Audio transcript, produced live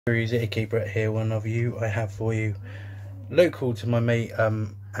Brews, AK Brett here. One of you I have for you, local to my mate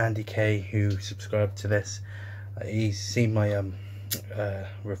Andy K, who subscribed to this. He's seen my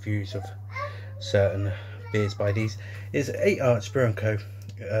reviews of certain beers by these. Is 8 Arch Brewing Co.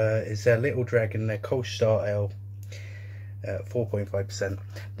 Is their Little Dragon, their Kolsch Star Ale, 4.5%.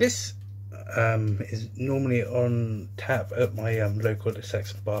 This is normally on tap at my local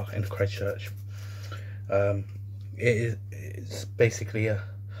Saxon bar in Christchurch. It's basically a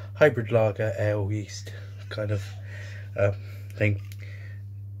hybrid lager ale yeast kind of thing,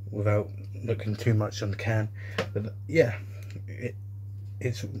 without looking too much on the can. But yeah,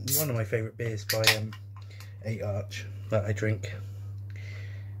 it's one of my favourite beers by 8 Arch that I drink.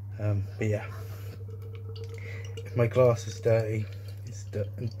 But yeah, if my glass is dirty, it's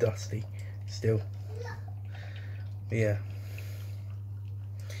dusty still. But yeah,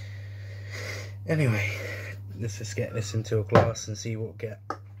 anyway, let's just get this into a glass and see what we'll get.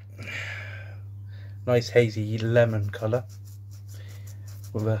 Nice hazy lemon colour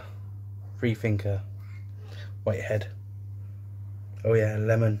with a free finger white head. Oh yeah,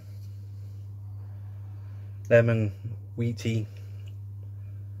 lemon wheaty.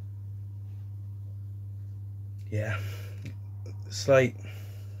 Yeah, slight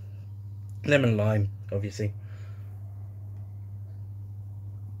lemon lime obviously,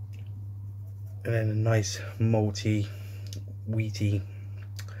 and then a nice malty wheaty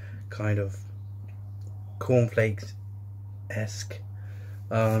kind of cornflakes-esque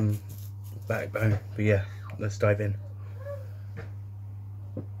backbone. But yeah, let's dive in.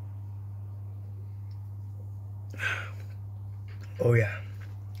 Oh yeah.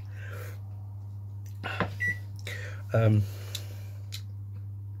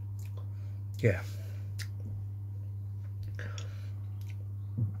 Yeah,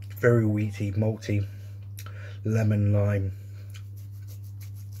 very wheaty, malty, lemon lime,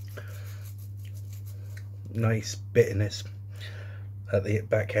 nice bitterness at the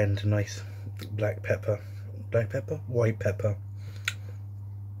back end, nice white pepper,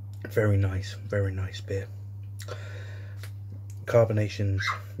 very nice beer. Carbonation's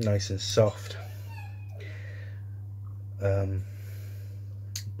nice and soft.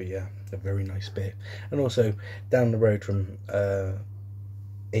 But yeah, a very nice beer. And also down the road from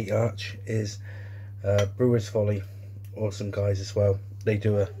 8 Arch is Brewer's Folly, awesome guys as well. They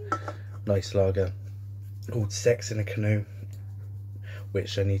do a nice lager called Sex in a Canoe,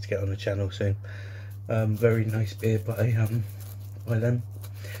 which I need to get on the channel soon. Very nice beer by them.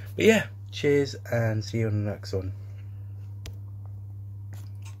 But yeah, cheers and see you on the next one.